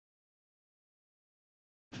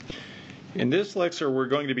In this lecture, we're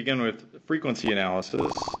going to begin with frequency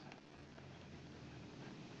analysis.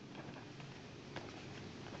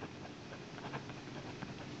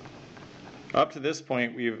 Up to this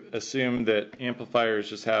point, we've assumed that amplifiers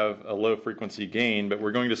just have a low frequency gain, but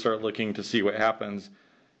we're going to start looking to see what happens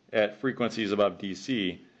at frequencies above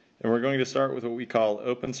DC. And we're going to start with what we call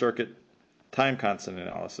open circuit time constant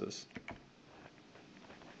analysis.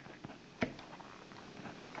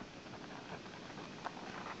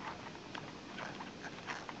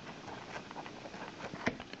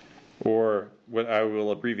 Or what I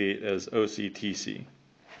will abbreviate as OCTC.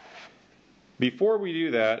 Before we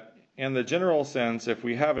do that, in the general sense, if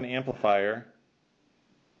we have an amplifier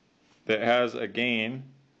that has a gain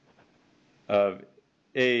of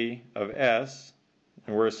A of S,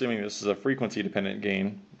 and we're assuming this is a frequency dependent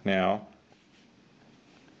gain now,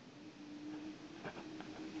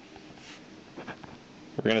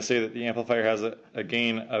 we're going to say that the amplifier has a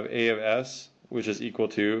gain of A of S, which is equal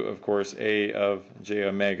to, of course, A of J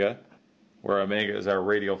omega, where omega is our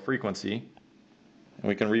radial frequency. And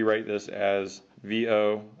we can rewrite this as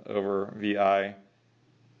VO over VI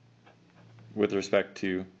with respect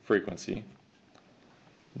to frequency.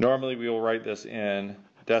 Normally we will write this in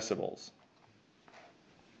decibels.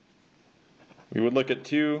 We would look at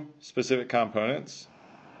two specific components: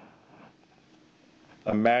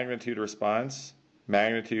 a magnitude response,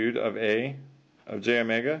 magnitude of A of J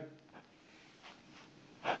omega,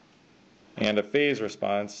 and a phase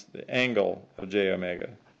response, the angle of J omega.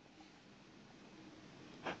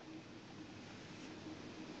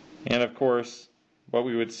 And of course, what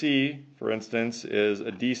we would see, for instance, is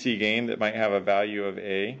a DC gain that might have a value of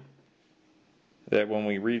A, that when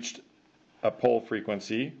we reached a pole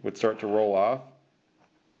frequency would start to roll off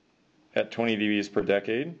at 20 dBs per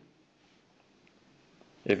decade.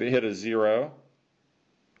 If it hit a 0,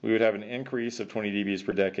 we would have an increase of 20 dBs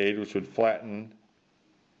per decade, which would flatten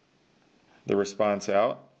the response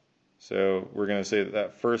out. So we're going to say that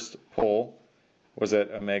that first pole was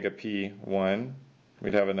at omega P1.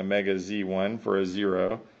 We'd have an omega Z1 for a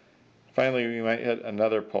 0. Finally, we might hit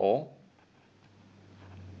another pole,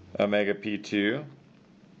 omega P2,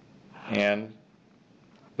 and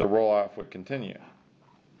the roll-off would continue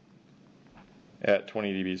at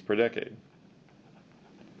 20 dBs per decade.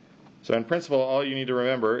 So in principle, all you need to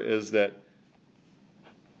remember is that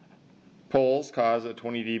poles cause a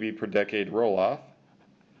 20 dB per decade roll-off,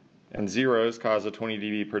 and zeros cause a 20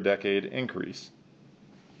 dB per decade increase.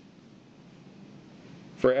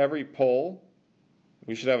 For every pole,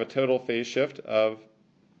 we should have a total phase shift of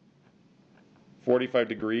 45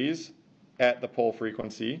 degrees at the pole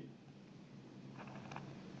frequency.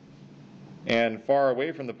 And far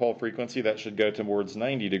away from the pole frequency, that should go towards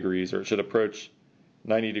 90 degrees, or it should approach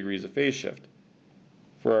 90 degrees of phase shift.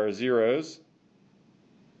 For our zeros,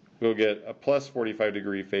 we'll get a plus 45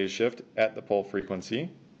 degree phase shift at the pole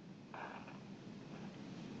frequency.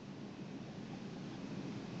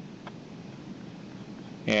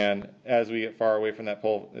 And as we get far away from that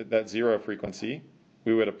pole, that zero frequency,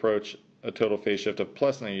 we would approach a total phase shift of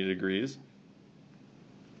plus 90 degrees.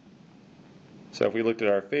 So if we looked at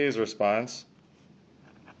our phase response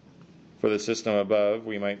for the system above,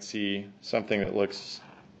 we might see something that looks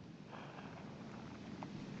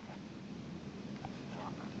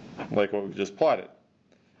like what we just plotted.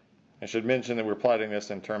 I should mention that we're plotting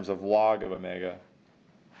this in terms of log of omega.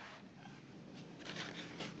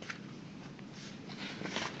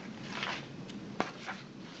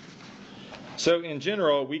 So in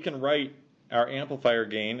general, we can write our amplifier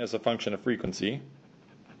gain as a function of frequency.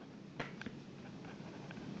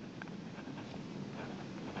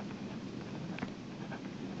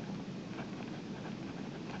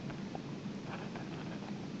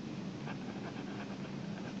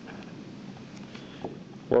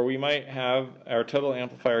 Where we might have our total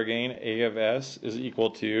amplifier gain, A of S, is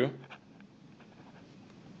equal to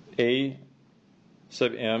A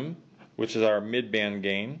sub M, which is our midband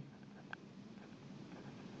gain,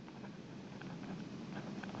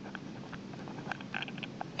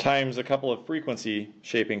 times a couple of frequency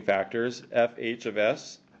shaping factors, FH of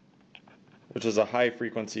S, which is a high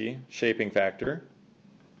frequency shaping factor,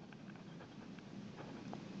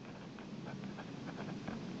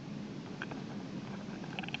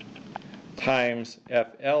 times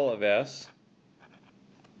FL of S,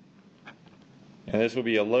 and this will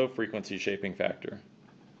be a low frequency shaping factor.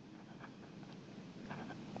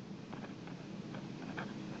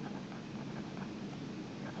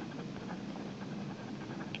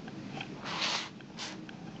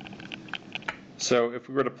 So if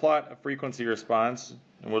we were to plot a frequency response,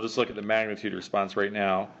 and we'll just look at the magnitude response right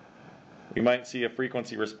now, we might see a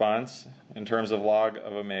frequency response in terms of log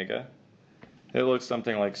of omega. it looks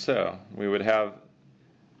something like so. We would have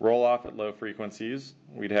roll off at low frequencies,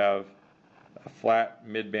 we'd have a flat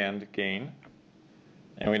midband gain,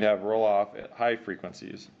 and we'd have roll off at high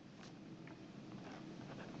frequencies.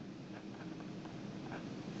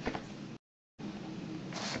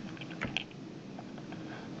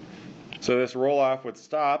 So this roll off would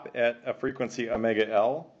stop at a frequency omega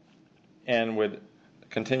L and would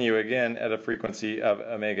continue again at a frequency of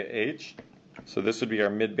omega H. So this would be our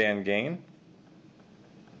midband gain.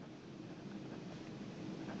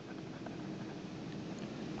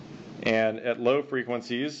 And at low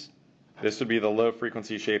frequencies, this would be the low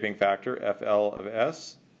frequency shaping factor, FL of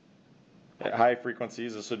S. At high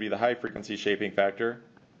frequencies, this would be the high frequency shaping factor,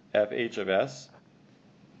 FH of S.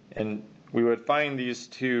 And we would find these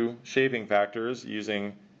two shaping factors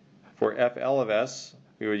using, for FL of S,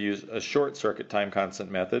 we would use a short circuit time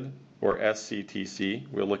constant method, or SCTC.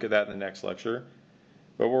 We'll look at that in the next lecture.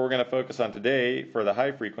 But what we're going to focus on today for the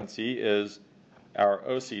high frequency is our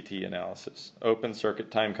OCT analysis, open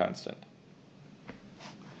circuit time constant.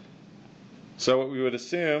 So what we would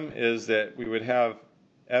assume is that we would have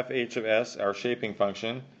FH of S, our shaping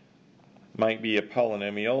function, might be a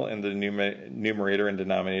polynomial in the numerator and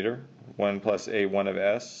denominator, 1 plus A1 of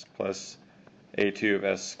S plus A2 of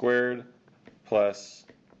S squared plus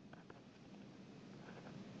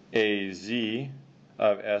AZ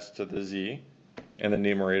of S to the Z in the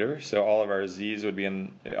numerator. So all of our zeros would be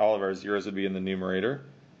in the numerator,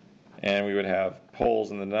 and we would have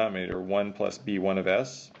poles in the denominator, 1 plus B1 of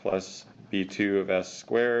S plus B2 of S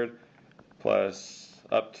squared plus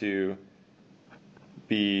up to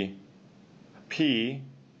BP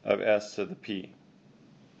of S to the P.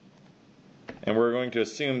 And we're going to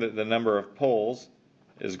assume that the number of poles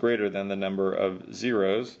is greater than the number of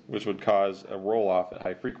zeros, which would cause a roll-off at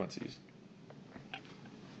high frequencies.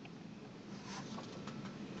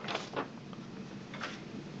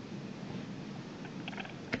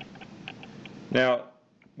 Now,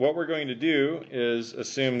 what we're going to do is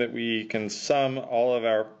assume that we can sum all of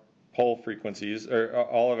our pole frequencies, or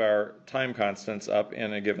all of our time constants up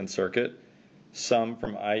in a given circuit, sum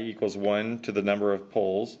from I equals 1 to the number of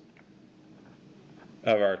poles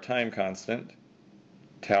of our time constant,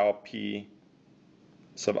 tau p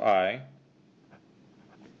sub I,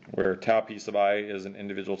 where tau p sub I is an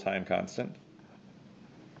individual time constant.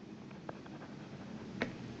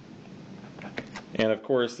 And of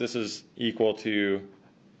course, this is equal to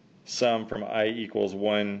sum from I equals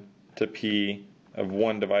 1 to p of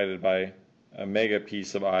 1 divided by omega p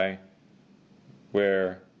sub I,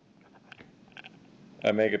 where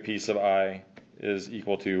omega p sub I is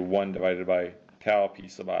equal to 1 divided by tau p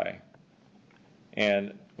sub I.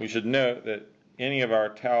 And we should note that any of our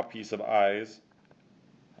tau p sub i's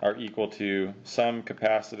are equal to some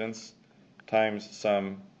capacitance times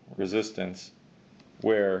some resistance,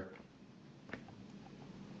 where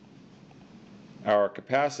our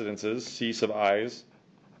capacitances, C sub i's,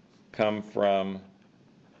 come from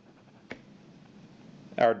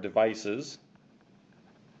our devices.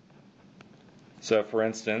 So for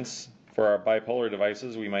instance, for our bipolar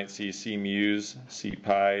devices, we might see C mu's, C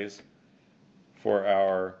pi's. For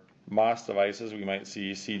our MOS devices, we might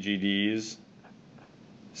see CGD's,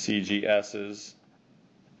 CGS's,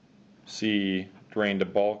 C drain to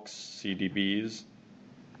bulks, CDB's,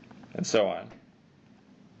 and so on.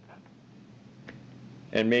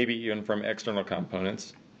 And maybe even from external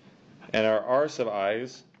components. And our R sub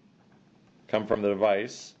i's come from the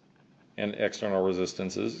device and external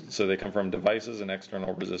resistances. So they come from devices and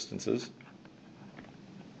external resistances.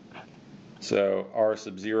 So R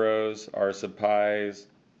sub zeros, R sub pi's,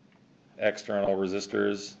 external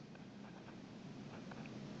resistors.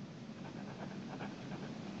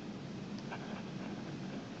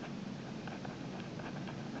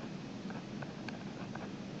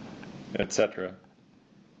 Etc.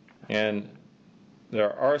 And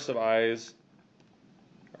their R sub i's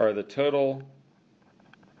are the total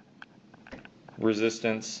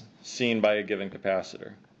resistance seen by a given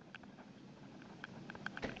capacitor.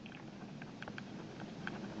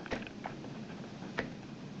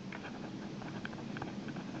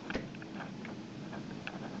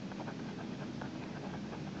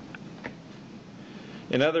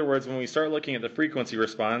 In other words, when we start looking at the frequency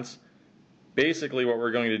response, basically what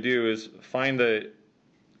we're going to do is find the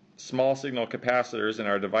small signal capacitors in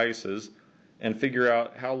our devices and figure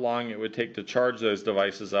out how long it would take to charge those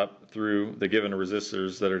devices up through the given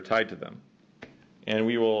resistors that are tied to them. And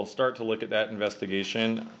we will start to look at that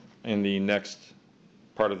investigation in the next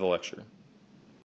part of the lecture.